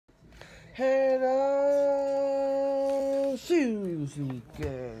Hello, Sushi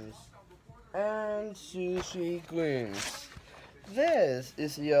Grins and Sushi Grins. This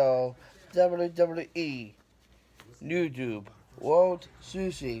is your WWE YouTube World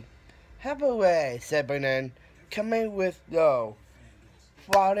Sushi Heavyweight Champion coming with your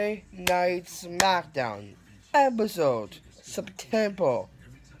Friday Night Smackdown episode September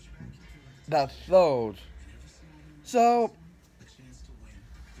the 3rd. So,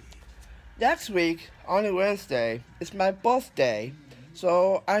 next week, on Wednesday, is my birthday,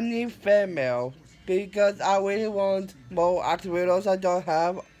 so I need fan mail because I really want more activators I don't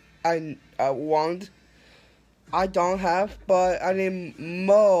have. I don't have, but I need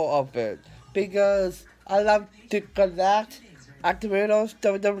more of it because I love to collect activators,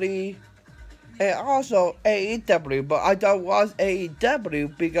 WWE, and also AEW, but I don't watch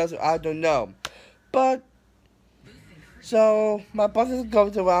AEW because I don't know. But so my boss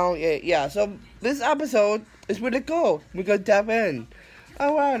goes around. Yeah. So this episode is really cool. We gonna dive in.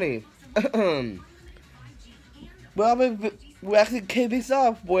 Alrighty. well, we actually kick this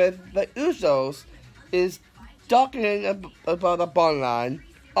off with the Usos is talking about the bond line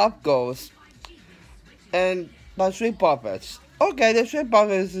of Ghost and the Street Profits. Okay, the Street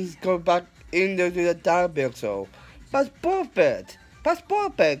Profits is going back into the dialogue show. That's perfect. That's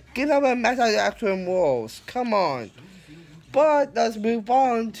perfect. Give them a match at the actual rules. Come on. But let's move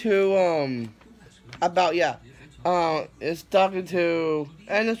on to it's talking to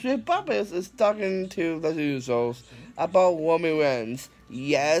and the Street Puppets is talking to the Usos about Roman Reigns.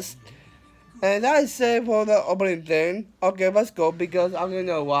 Yes. And that is it for the opening thing. Okay, let's go because I don't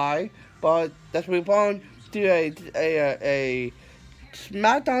know why. But let's move on to a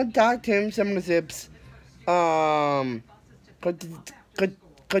SmackDown Tag Team Championships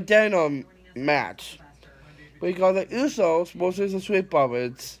contender match. We got the Usos versus the Street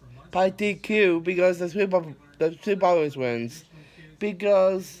Profits by DQ because the Street Profits wins.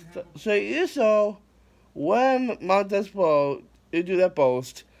 Because the Uso when Montez Ford into the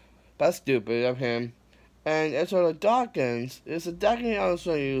post, that's stupid of him. And it's on the Dawkins, it's attacking on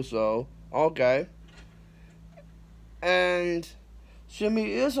the Uso, okay. And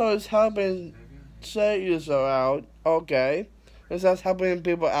Jimmy Uso is helping Say Uso out, okay. It's just helping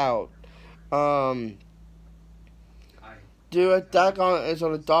people out. Do attack on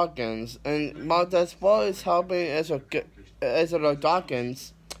the Dawkins, and Montez Ford is helping the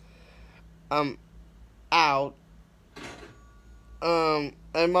Dawkins out. And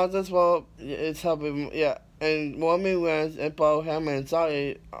Montez Ford is helping, and Roman Reigns and Paul Heyman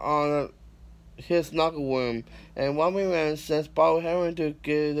sorry on his locker room, and Roman Reigns sends Paul Heyman to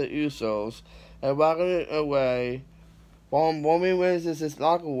get the Usos, and walking away. Roman Reigns is his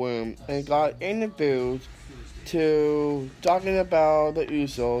locker room and got interviewed to talking about the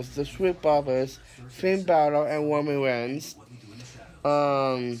Usos, the Street Profits, Finn Balor, and Roman Reigns.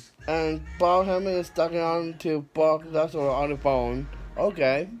 And Paul Heyman is talking on to Brock Lesnar on the phone.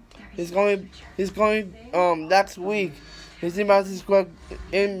 Okay, he's going next week. He's in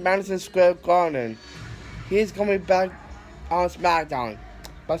Madison Square Garden. He's coming back on Smackdown.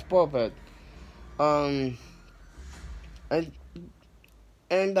 That's perfect. And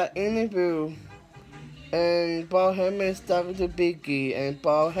the interview. And Paul Heyman is talking to Biggie, and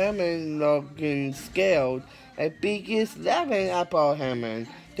Paul Heyman looking scared, and Biggie is laughing at Paul Heyman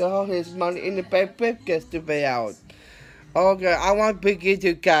to hold his money in the bank briefcase to pay out. Okay, I want Biggie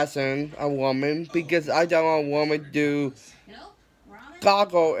to cash in a woman because I don't want a woman to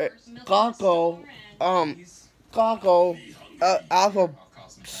goggle alpha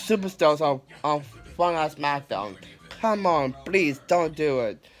superstars on Fun on SmackDown. Come on, please don't do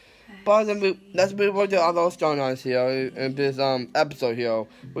it. But let's move on to other storylines here in this episode here.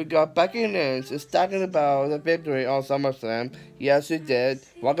 We got Becky Lynch is talking about the victory on SummerSlam. Yes, she did.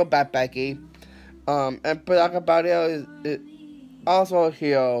 Welcome back, Becky. And Bianca Belair is also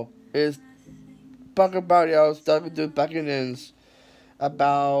here. Is Bianca Belair talking to Becky Lynch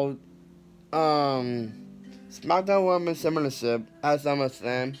about SmackDown Women's Championship at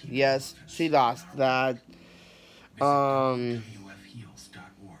SummerSlam. Yes, she lost that.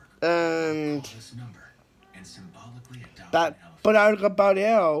 And that Bianca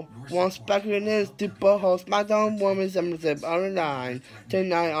Belair wants Becky Lynch to put her SmackDown Women's Championship on the line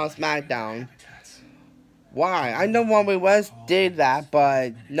tonight on SmackDown. Why? I know Roman Reigns did that,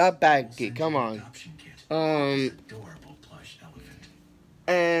 but not Becky. Come on.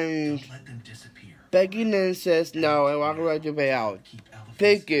 And Becky Lynch says no and walks away to pay out.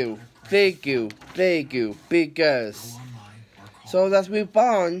 Thank you, because. So let's move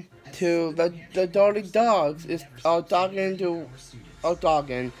on to the Dirty Dogs is talking to are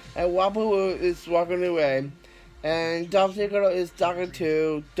talking, and Wabu is walking away, and Dolph Ziggler is talking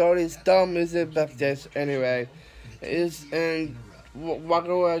to Dirty Stone Music backstage anyway. Is and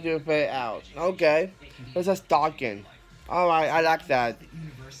walking away to fade out. Okay, it's just talking. Alright, I like that.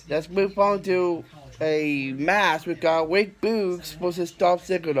 Let's move on to a match. We got Rick Boogs versus Dolph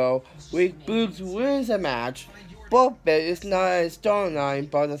Ziggler. Rick Boogs wins a match. Both it is not a storyline,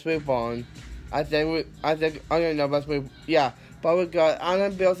 but let's move on. I don't know, let's move. Yeah, but we got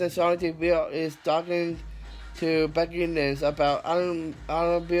Alan Bills and Charlotte Deville is talking to Becky Lynch about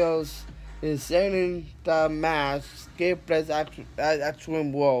Alan Bills is saying the match gave place at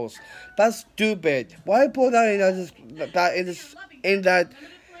Extreme Rules. That's stupid. Why put that in that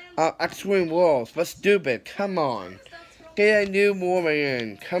Extreme Rules? That's stupid. Come on, get a new woman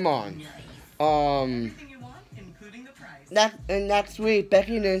in. Come on. Next week,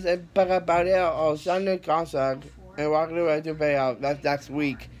 Becky Lynch and Becca Bardell are signing a contract and walking away to pay out. That's next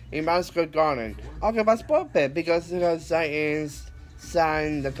week in Madison Square Garden. Okay, that's perfect because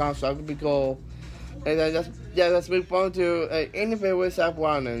sign the contract would be cool. And then let's move on to an interview with Seth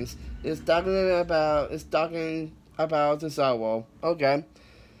Rollins. It's talking about the Soul. Okay.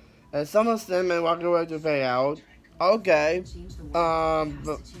 And some of them are walking away to pay out. Okay. I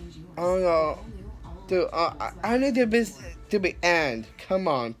don't know. I need to be end. Come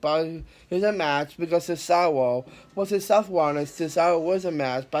on, but here's a match because Cesaro was Seth Rollins. Cesaro was a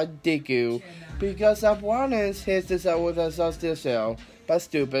match by DQ because Seth Rollins hits Cesaro with a Steel Cell. That's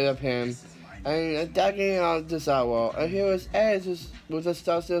stupid of him. And attacking on Cesaro. And here was Edge with a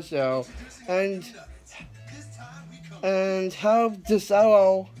Steel Cell and help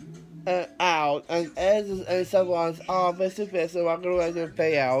Cesaro out. And Edge and Seth Rollins are face to face and walking away to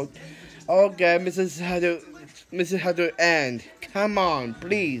pay out. Okay, Mrs. Had to end. Come on,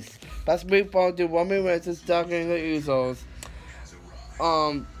 please. Let's move on to Roman Reigns talking to the Usos.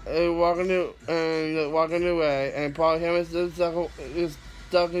 Walking away, and Paul Heyman is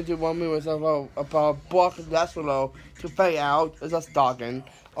talking to Roman Reigns about Brock Lesnar to pay out. It's just talking.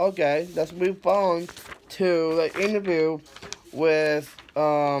 Okay, let's move on to the interview with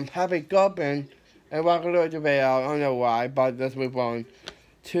Happy Corbin and walking away to pay out. I don't know why, but let's move on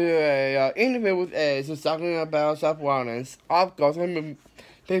to a interview with Edge who's talking about Seth Rollins. Of course, him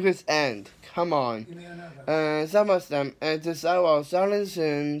biggest end. Come on. Some of them and Cesaro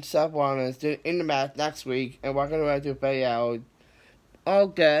challenging Seth Rollins in the match next week and walking away to pay out.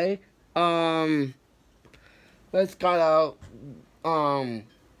 Okay. Let's cut out.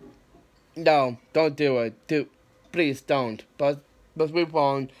 No, don't do it. Please don't. But let's move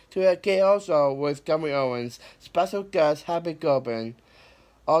on to a KO show with Kevin Owens. Special guest Happy Corbin.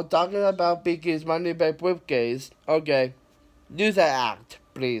 Talking about Biggie's Money Back briefcase. Okay, use that act,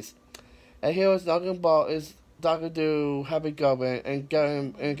 please. And here was Logan Paul is talking to Happy Corbin and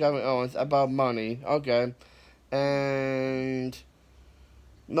Kevin Owens about money. Okay, and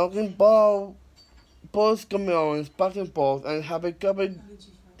Logan Paul pulls Kevin Owens back and forth, and Happy Corbin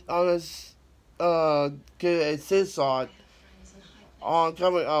Owens get a scissor on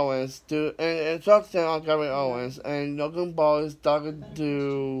Kevin Owens and instruction on Kevin Owens, and Logan Paul is talking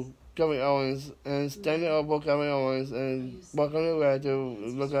to Kevin Owens and standing over Kevin Owens and walking away to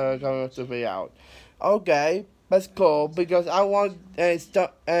look at Kevin Owens to be out. Okay, that's cool because I want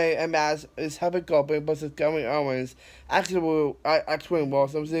a match is Happy Corbin versus Kevin Owens. Actually, so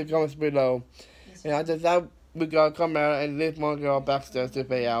I'm seeing comments below, and I just thought we gotta come out and leave one girl backstage to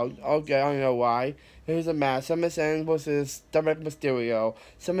pay out. Okay, I don't know why. Here's a match. Sami Zayn versus Dominic Mysterio.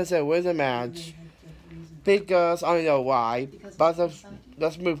 Sami Zayn wins a match because I don't know why. But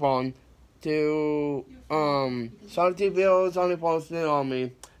let's move on to Charlotte Deville is only posting on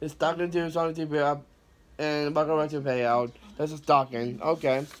me. It's talking to Charlotte Deville and welcome back to pay out. That's just talking.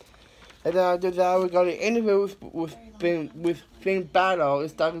 Okay. And then after that we got an interview with Finn Balor.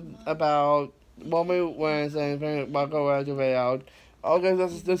 It's talking about Roman Reigns and welcome back to pay out. Okay,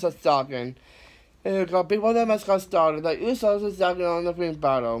 this is talking. And before the match got started, the Usos is talking on the Finn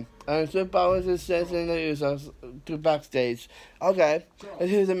Balor. And Finn Balor is sending the Usos to backstage. Okay, and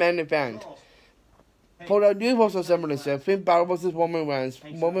here's the main event. For the new Universal Championship, Finn Balor versus Roman Reigns.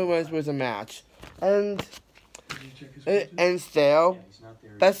 Roman Reigns wins a match. And still,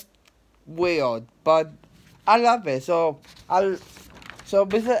 that's weird, but I love it. So this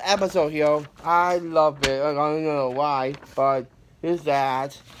is an episode here. I love it. I don't know why, but here's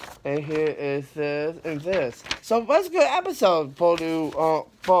that. And here is this and this. So that's a good episode for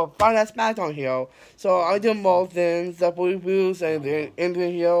Final Smackdown here. So I do more things, the reviews and the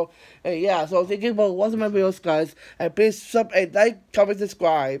interview here. And yeah, so thank you for watching my videos, guys. And please like, comment,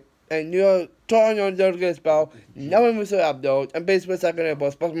 subscribe. And you're turn on the notification bell, never miss an upload, and basically second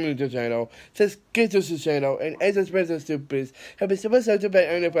about special YouTube channel. Just get to the channel and answer special stupid. Have been super social by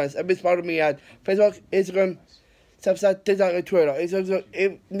any friends, and be follow me at Facebook, Instagram, Snapchat, TikTok, and Twitter. It's also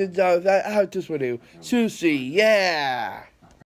if I have this with you. Sushi, yeah.